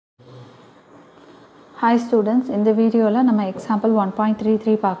Hi students, in the video la nama example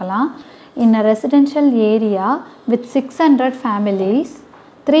 1.33 paakalam. In a residential area with 600 families,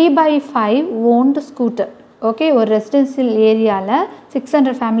 3 by 5 owned scooter. Okay, ஒரு residential area la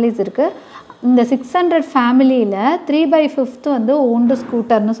 600 families இருக்கு. இந்த 600 family la 3 by 5th வந்து owned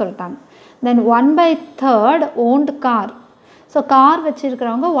scooter னு சொல்லிட்டாங்க. Then 1 by 3rd owned car. So car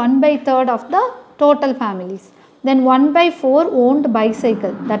வச்சிருக்கிறவங்க 1 by 3rd of the total families. Then 1 by 4 owned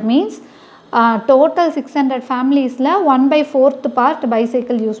bicycle. That means total 600 families la 1 by 4th part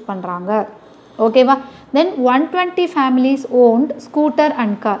bicycle use பண்றாங்க. ஓகேவா? Then 120 families owned scooter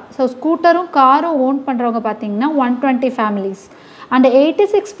and car. So scooterரும் காரும் own பண்றவங்க பாத்தீங்கன்னா 120 families and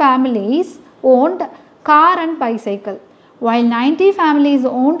 86 families owned car and bicycle while 90 families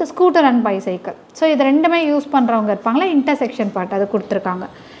owned scooter and bicycle. So இது ரெண்டுமே use பண்றவங்க இருப்பாங்களா intersection part அது கொடுத்திருக்காங்க.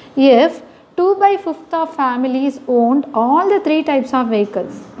 If 2 by 5th of families owned all the 3 types of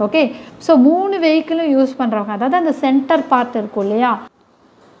vehicles. Okay, so 3 vehicle use பண்றவங்க அதாவது அந்த centre part இருக்கும் இல்லையா,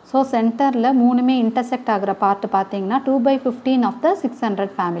 ஸோ சென்டரில் மூணுமே இன்டர்செக்ட் ஆகிற பார்ட் பார்த்தீங்கன்னா 2 by 15 of the 600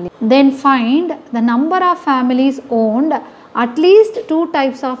 family. Then find the number of families owned at least 2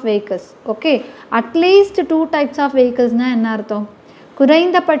 types of vehicles. Okay, at least 2 types of vehicles னா என்ன அர்த்தம்?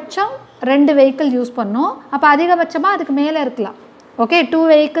 குறைந்தபட்சம் 2 வெஹிக்கிள் யூஸ் பண்ணோம், அப்போ அதிகபட்சமாக அதுக்கு மேலே இருக்கலாம். ஓகே, 2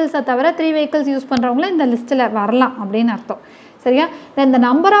 vehicles தவிர 3 vehicles யூஸ் பண்ணுறவங்கள இந்த லிஸ்ட்டில் வரலாம் அப்படின்னு அர்த்தம். சரியா? தென் the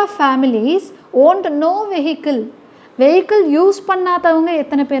number of families won't no vehicle use பண்ணாதவங்க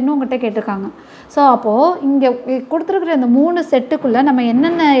எத்தனை பேர்னு உங்கள்கிட்ட கேட்டிருக்காங்க. ஸோ அப்போது இங்கே கொடுத்துருக்குற இந்த 3 செட்டுக்குள்ளே நம்ம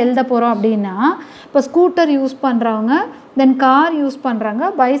என்னென்ன எழுத போகிறோம் அப்படின்னா, இப்போ ஸ்கூட்டர் யூஸ் பண்ணுறவங்க, தென் கார் யூஸ் பண்ணுறாங்க,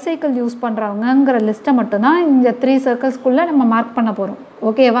 பைசைக்கிள் யூஸ் பண்ணுறவங்கங்கிற லிஸ்ட்டை மட்டும்தான் இந்த 3 சர்க்கிள்ஸ்குள்ளே நம்ம மார்க் பண்ண போகிறோம்.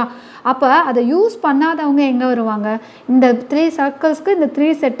 ஓகேவா? அப்போ அதை யூஸ் பண்ணாதவங்க எங்கே வருவாங்க? இந்த 3 சர்க்கிள்ஸ்க்கு இந்த 3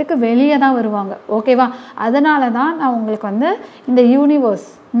 செட்டுக்கு வெளியே தான் வருவாங்க. ஓகேவா? அதனால தான் நான் உங்களுக்கு வந்து இந்த யூனிவர்ஸ்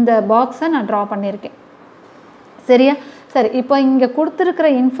இந்த பாக்ஸை நான் ட்ரா பண்ணியிருக்கேன். சரியா? சரி, இப்போ இங்கே கொடுத்துருக்கிற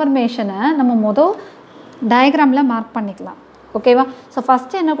இன்ஃபர்மேஷனை நம்ம டயக்ராமில் மார்க் பண்ணிக்கலாம். ஓகேவா? ஸோ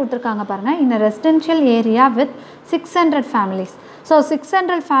ஃபஸ்ட்டு என்ன கொடுத்துருக்காங்க பாருங்கள், இந்த residential area with 600 families. So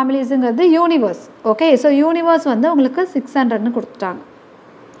 600 ஃபேமிலிஸுங்கிறது universe. Okay, so universe வந்து உங்களுக்கு 600ன்னு கொடுத்துட்டாங்க.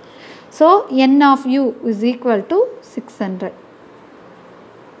 So n of u is equal to 600.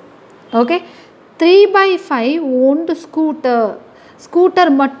 Okay, 3 by 5 owned scooter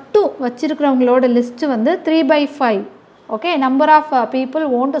மட்டும் வச்சிருக்கிறவங்களோட லிஸ்ட்டு வந்து 3 by 5. Okay, number of people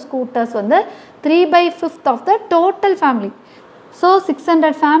won't scooters வந்து 3 by 5th of the total family. So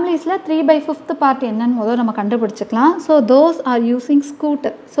 600 ஃபேமிலிஸில் 3 by 5th part என்னன்னு நம்ம கண்டுபிடிச்சிக்கலாம். So those are using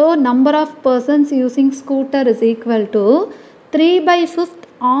scooter. So number of persons using scooter is equal to 3 by 5th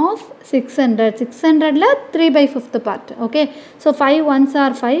of 600. 600ல் 3 by 5th part. Okay, so 5 ones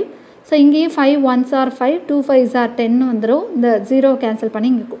are 5. So இங்கேயும் 5 ones are 5, 2 5s are 10 வந்துடும். இந்த 0 cancel பண்ணி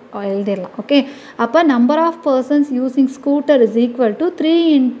இங்கே எழுதிடலாம். Okay, அப்போ number of persons using scooter is equal to 3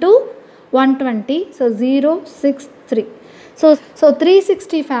 into 120. So 063. So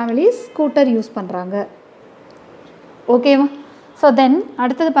 360 families scooter use பண்ணுறாங்க. ஓகேவா? So then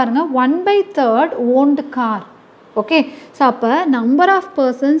அடுத்தது பாருங்கள், 1 by 3rd owned car. Okay, so அப்போ நம்பர் ஆஃப்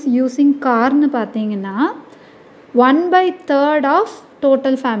பர்சன்ஸ் யூஸிங் கார்னு பார்த்தீங்கன்னா 1 by 3rd of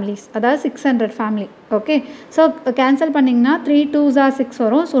total families, அதாவது 600 family. Okay, so cancel பண்ணிங்கன்னா 3 2s are 6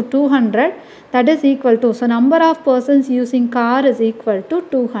 வரும். So 200 that is equal to, so number of persons using car is equal to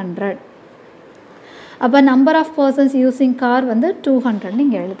 200. அப்போ number of persons using car வந்து 200ன்னு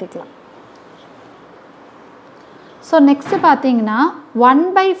இங்கே எழுதிக்கலாம். So next பார்த்தீங்கன்னா 1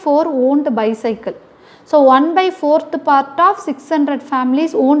 by 4 owned bicycle. So 1 by 4th part of 600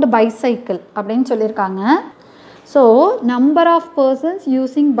 families owned bicycle அப்படின்னு சொல்லியிருக்காங்க. So number of persons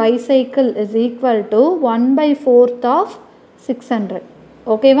using bicycle is equal to 1 by 4th of 600.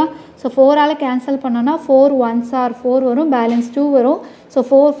 ஓகேவா? So 4ஆல் cancel பண்ணோன்னா 4 ones are 4 வரும், balance 2 வரும். ஸோ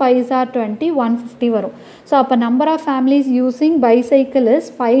 4 5s are 20, 150 வரும். So அப்போ number of families using bicycle is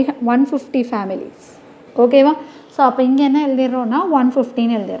 150 families. ஓகேவா? So அப்போ இங்கே என்ன எழுதிடுறோன்னா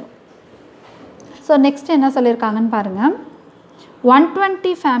 150ன்னு எழுதிடுறோம். ஸோ நெக்ஸ்ட் என்ன சொல்லியிருக்காங்கன்னு பாருங்கள்,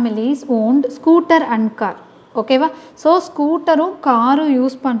 120 families won't scooter and car. ஓகேவா? ஸோ ஸ்கூட்டரும் காரும்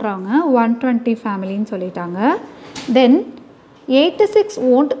யூஸ் பண்ணுறவங்க 120 ஃபேமிலின்னு சொல்லிட்டாங்க. தென் 86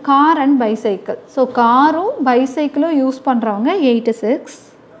 won't car and bicycle. So காரும் பைசைக்கிளும் யூஸ் பண்ணுறவங்க 86.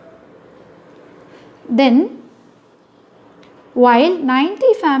 தென் while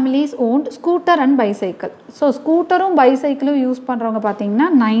 90 families owned scooter and bicycle. So ஸ்கூட்டரும் பைசைக்கிளும் use பண்ணுறவங்க பார்த்தீங்கன்னா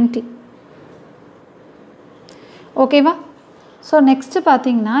 90. ஓகேவா? ஸோ நெக்ஸ்ட்டு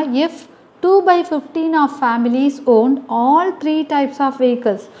பார்த்தீங்கன்னா if 2/15 of families owned all 3 types of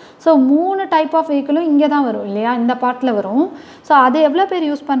vehicles. So 3 type of vehicle இங்கே தான் வரும் இல்லையா, இந்த பார்ட்டில் வரும். ஸோ அது எவ்வளோ பேர்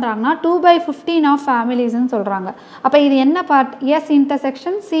யூஸ் பண்ணுறாங்கன்னா 2/15 of familiesன்னு சொல்கிறாங்க. அப்போ இது என்ன part? S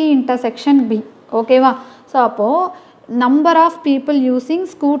intersection C intersection B. ஓகேவா? ஸோ அப்போது number of people using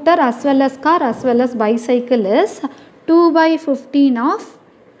scooter as well as car as well as bicycle is 2/15 of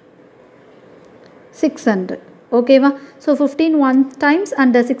 600. ஓகேவா? ஸோ 15 1 times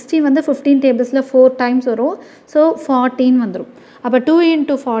and 16 வந்து 15 டேபிள்ஸில் 4 times வரும். ஸோ 14 வந்துடும். அப்போ 2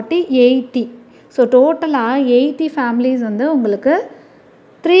 into 40 80. ஸோ டோட்டலாக 80 ஃபேமிலிஸ் வந்து உங்களுக்கு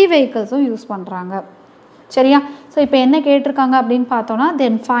 3 vehicles-உம் யூஸ் பண்ணுறாங்க. சரியா? ஸோ இப்போ என்ன கேட்டிருக்காங்க அப்படின்னு பார்த்தோன்னா,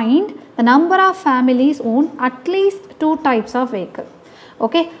 then find the number of families own at least 2 types of vehicle.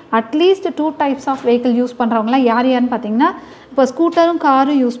 Okay, at least 2 types of vehicle use பண்ணுறவங்களாம் யார் யாருன்னு பார்த்தீங்கன்னா, இப்போ ஸ்கூட்டரும்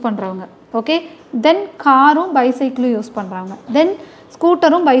காரும் யூஸ் பண்ணுறவங்க. ஓகே, தென் காரும் பைசைக்கிளும் யூஸ் பண்ணுறாங்க, தென்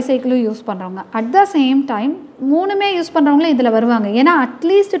ஸ்கூட்டரும் பைசைக்கிளும் யூஸ் பண்ணுறவங்க. At the same time 3மே use பண்ணுறவங்களும் இதில் வருவாங்க. ஏன்னா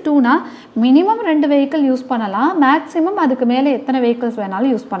அட்லீஸ்ட் 2னா மினிமம் 2 வெஹிக்கிள் யூஸ் பண்ணலாம், மேக்ஸிமம் அதுக்கு மேலே எத்தனை வெஹிக்கிள்ஸ்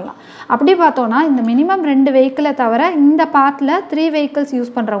வேணாலும் யூஸ் பண்ணலாம். அப்படி பார்த்தோன்னா இந்த மினிமம் 2 வெஹிக்கிளை தவிர இந்த பார்ட்டில் 3 வெஹிக்கிள்ஸ்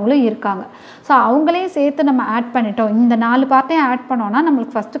யூஸ் பண்ணுறவங்களும் இருக்காங்க. ஸோ அவங்களையும் சேர்த்து நம்ம ஆட் பண்ணிட்டோம். இந்த 4 பார்ட்டையும் ஆட் பண்ணோன்னா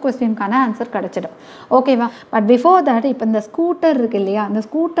நம்மளுக்கு ஃபஸ்ட்டு கொஸ்டினுக்கான ஆன்சர் கிடச்சிடும். ஓகேவா? பட் பிஃபோர் தட் இப்போ இந்த ஸ்கூட்டர் இருக்குது இல்லையா, இந்த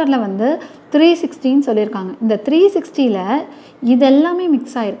ஸ்கூட்டரில் வந்து 360ன்னு சொல்லியிருக்காங்க. இந்த 360ல் இது எல்லாமே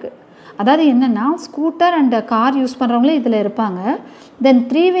மிக்ஸ் ஆகிருக்கு. அதாவது என்னென்னா ஸ்கூட்டர் அண்ட் கார் யூஸ் பண்ணுறவங்களும் இதில் இருப்பாங்க, தென்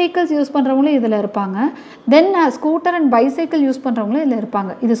 3 vehicles யூஸ் பண்ணுறவங்களும் இதில் இருப்பாங்க, தென் ஸ்கூட்டர் அண்ட் பைசைக்கிள் யூஸ் பண்ணுறவங்களும் இதில்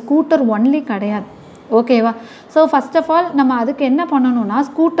இருப்பாங்க. இது ஸ்கூட்டர் ஒன்லி கிடையாது. ஓகேவா? ஸோ ஃபஸ்ட் ஆஃப் ஆல் நம்ம அதுக்கு என்ன பண்ணணும்னா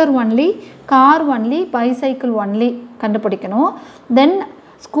scooter only, car only, bicycle only கண்டுபிடிக்கணும். தென்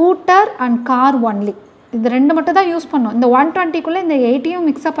ஸ்கூட்டர் அண்ட் கார் ஒன்லி, இது 2 மட்டும் தான் யூஸ் பண்ணணும். இந்த 120க்குள்ளே இந்த 80யும்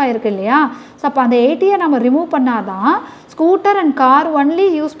மிக்ஸ்அப் ஆகிருக்கு இல்லையா. ஸோ அப்போ அந்த 80யை நம்ம ரிமூவ் பண்ணால் தான் scooter and car only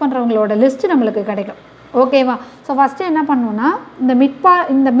use பண்ணுறவங்களோட list நம்மளுக்கு கிடைக்கும். ஓகேவா? ஸோ ஃபஸ்ட்டு என்ன பண்ணணுன்னா இந்த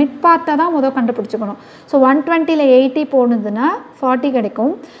மிட் பார்ட்டை தான் முதல் கண்டுபிடிச்சிக்கணும். ஸோ 120ல் 80 போனதுன்னா 40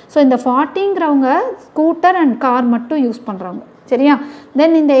 கிடைக்கும். ஸோ இந்த 40ங்கிறவங்க ஸ்கூட்டர் அண்ட் கார் மட்டும் யூஸ் பண்ணுறவங்க. சரியா?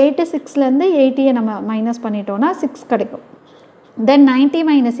 தென் இந்த 86லேருந்து 80யை நம்ம மைனஸ் பண்ணிட்டோன்னா 6 கிடைக்கும். தென் 90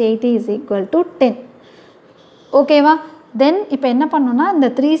 - 80 = 10. ஓகேவா? தென் இப்போ என்ன பண்ணணுன்னா இந்த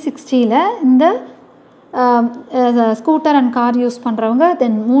 360ல் இந்த ஸ்கூட்டர் அண்ட் கார் யூஸ் பண்ணுறவங்க,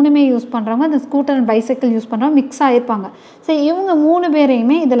 தென் 3மே யூஸ் பண்ணுறவங்க, இந்த ஸ்கூட்டர் அண்ட் பைசைக்கிள் யூஸ் பண்ணுறவங்க மிக்ஸ் ஆகிருப்பாங்க. ஸோ இவங்க 3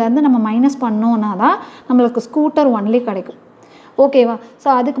 பேரையுமே இதிலேருந்து நம்ம மைனஸ் பண்ணோன்னா தான் நம்மளுக்கு ஸ்கூட்டர் ஒன்லி கிடைக்கும். ஓகேவா? ஸோ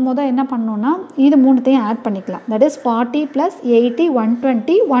அதுக்கு முதல் என்ன பண்ணணுன்னா இது 3த்தையும் ஆட் பண்ணிக்கலாம். That is 40 + 80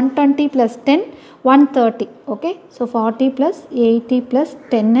 120, 120 + 10 130. ஓகே, ஸோ 40 + 80 +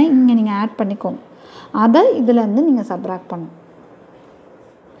 10 இங்கே நீங்கள் ஆட் பண்ணிக்கோங்க. அதை இதிலேருந்து நீங்கள் சப்ராக்ட் பண்ணணும்.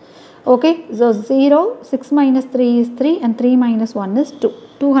 Okay, so 0 6 - 3 is 3 and 3 - 1 is 2,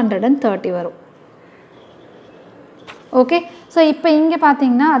 230 வரும். ஓகே, ஸோ இப்போ இங்கே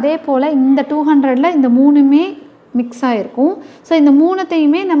பார்த்தீங்கன்னா அதே போல் இந்த 200ல் இந்த 3மே மிக்ஸ் ஆகிருக்கும். ஸோ இந்த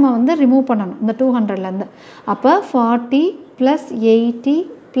 3த்தையுமே நம்ம வந்து ரிமூவ் பண்ணணும் இந்த 200லேருந்து. அப்போ 40 + 80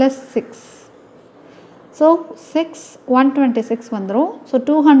 + 6, ஸோ 6 126 வந்துடும். ஸோ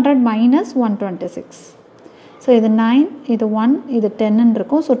 200 - 126. ஸோ இது 9, இது 1, இது 10ன்னு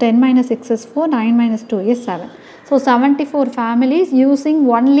இருக்கும். So 10 - 6 is 4, 9 - 2 is 7. So 74 families using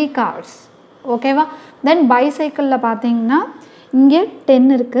only cars. ஓகேவா? தென் பைசைக்கிளில் பார்த்தீங்கன்னா இங்கே 10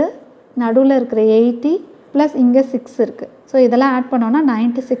 இருக்குது, நடுவில் இருக்கிற 80 ப்ளஸ் இங்கே 6 இருக்குது. ஸோ இதெல்லாம் ஆட் பண்ணோன்னா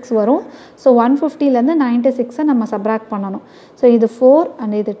 96 வரும். ஸோ 150லேருந்து 96ஐ நம்ம சப்ராக்ட் பண்ணணும். ஸோ இது 4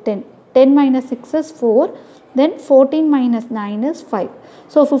 அண்ட் இது 10. 10 - 6 is 4, then 14 - 9 is 5.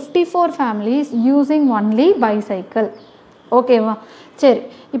 So 54 families using only bicycle. ஓகேவா? சரி,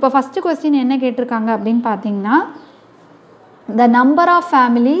 இப்போ ஃபஸ்ட்டு கொஸ்டின் என்ன கேட்டிருக்காங்க அப்படின்னு பார்த்தீங்கன்னா, the number of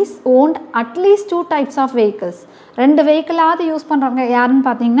families owned at least 2 types of vehicles. 2 வெஹிக்கிளாவது use பண்ணுறாங்க யாருன்னு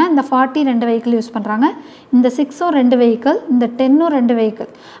பார்த்தீங்கன்னா இந்த 40 2 வெஹிக்கிள் யூஸ் பண்ணுறாங்க, இந்த 6ம் 2 வெஹிக்கிள், இந்த 10ம் 2 வெஹிக்கிள்.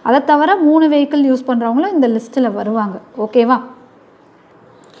 அதை தவிர 3 வெஹிக்கிள் யூஸ் பண்ணுறவங்களும் இந்த லிஸ்ட்டில் வருவாங்க. ஓகேவா?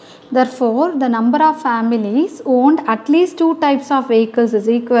 Therefore, the number of families owned at least 2 types of vehicles is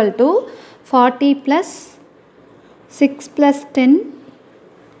equal to 40 + 6 + 10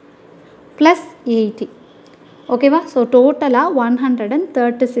 + 80. Okay, so total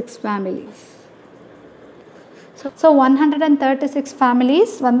 136 families. So 136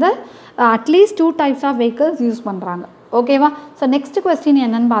 families வந்து at least 2 types of vehicles use பண்ணுறாங்க. ஓகேவா? ஸோ நெக்ஸ்ட் கொஸ்டின்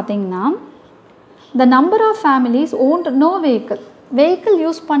என்னன்னு பார்த்தீங்கன்னா, the number of families owned no vehicle. Vehicle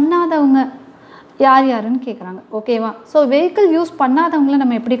use பண்ணாதவங்க யார் யாருன்னு கேட்குறாங்க. ஓகேவா? ஸோ வெஹிக்கிள் யூஸ் பண்ணாதவங்கள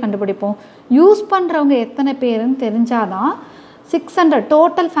நம்ம எப்படி கண்டுபிடிப்போம்? யூஸ் பண்ணுறவங்க எத்தனை பேருன்னு தெரிஞ்சாதான் 600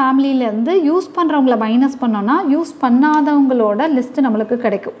 டோட்டல் ஃபேமிலியிலேருந்து யூஸ் பண்ணுறவங்கள மைனஸ் பண்ணோன்னா யூஸ் பண்ணாதவங்களோட லிஸ்ட்டு நம்மளுக்கு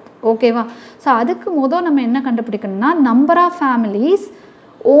கிடைக்கும். ஓகேவா? ஸோ அதுக்கு நம்ம என்ன கண்டுபிடிக்கணும்னா number of families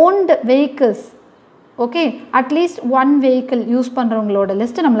owned vehicles, okay, at least 1 vehicle use பண்ணுறவங்களோட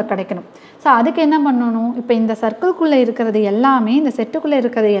list நம்மளுக்கு கிடைக்கணும். ஸோ அதுக்கு என்ன பண்ணணும், இப்போ இந்த சர்க்கிள்குள்ளே இருக்கிறது எல்லாமே, இந்த செட்டுக்குள்ளே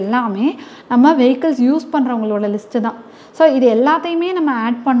இருக்கிறது எல்லாமே நம்ம வெஹிக்கிள்ஸ் யூஸ் பண்ணுறவங்களோட லிஸ்ட்டு தான். ஸோ இது எல்லாத்தையுமே நம்ம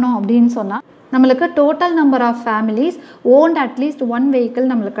ஆட் பண்ணோம் அப்படின்னு சொன்னால் நம்மளுக்கு total number of families won't at least 1 vehicle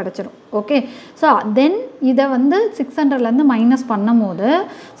நம்மளுக்கு கிடச்சிடும். ஓகே, ஸோ தென் இதை 600லேருந்து மைனஸ் பண்ணும் போது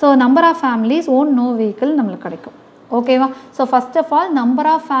so number of families own no vehicle நம்மளுக்கு கிடைக்கும். ஓகேவா? So first of all number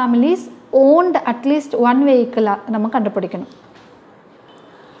of families won't at least 1 வெஹிக்கிளாக நம்ம கண்டுபிடிக்கணும்.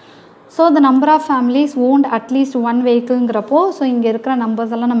 So the number of families owned at least 1 வெஹிக்கிள்ங்கிறப்போ so இங்கே இருக்கிற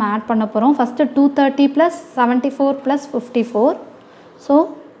நம்பர்ஸ் எல்லாம் நம்ம ஆட் பண்ண போகிறோம். ஃபஸ்ட்டு 230 + 74 + 54. ஸோ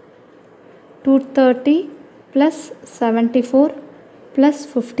 230 + 74 +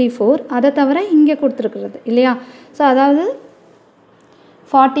 54 அதை தவிர இங்கே கொடுத்துருக்குறது இல்லையா? ஸோ அதாவது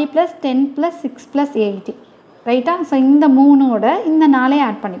 40 + 10 + 6 + 80, ரைட்டா? ஸோ இந்த 3ஓட இந்த 4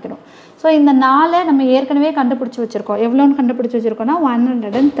 ஆட் பண்ணிக்கிறோம். ஸோ இந்த 4 நம்ம ஏற்கனவே கண்டுபிடிச்சி வச்சுருக்கோம். எவ்வளோன்னு கண்டுபிடிச்சி வச்சுருக்கோன்னா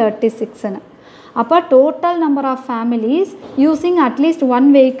 136ன்னு. அப்போ total number of families using at least 1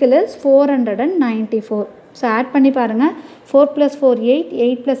 vehicle is 494. So add பண்ணி பாருங்கள். 4 + 4 8,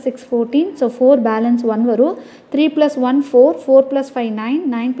 8 + 6 14, ஸோ 4 பேலன்ஸ் 1 வரும். 3 + 1 4, 4 + 5 9,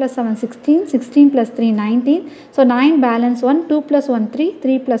 9 + 7 16, 16 + 3 19, so 9 balance 1, 2 + 1 3,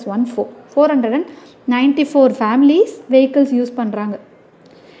 3 + 1 4, 494 families vehicles use பண்ணுறாங்க.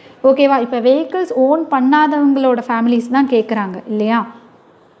 ஓகேவா? இப்போ வெஹிக்கிள்ஸ் ஓன் பண்ணாதவங்களோட ஃபேமிலிஸ் தான் கேட்குறாங்க இல்லையா?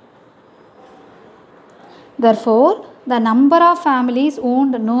 therefore the number of families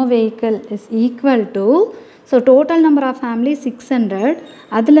owned no vehicle is equal to, so total number of family 600,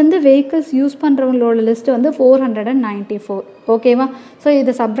 அதுலேருந்து வெஹிக்கிள்ஸ் யூஸ் பண்ணுறவங்களோட லிஸ்ட்டு 494. ஓகேவா? ஸோ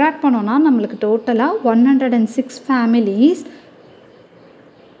இதை சப்ராக்ட் பண்ணோன்னா நம்மளுக்கு டோட்டலாக 106 families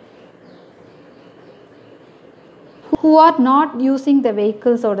who are not using the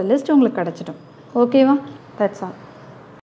vehicles ஓட லிஸ்ட் உங்களுக்கு கிடச்சிடும். ஓகேவா? That's all.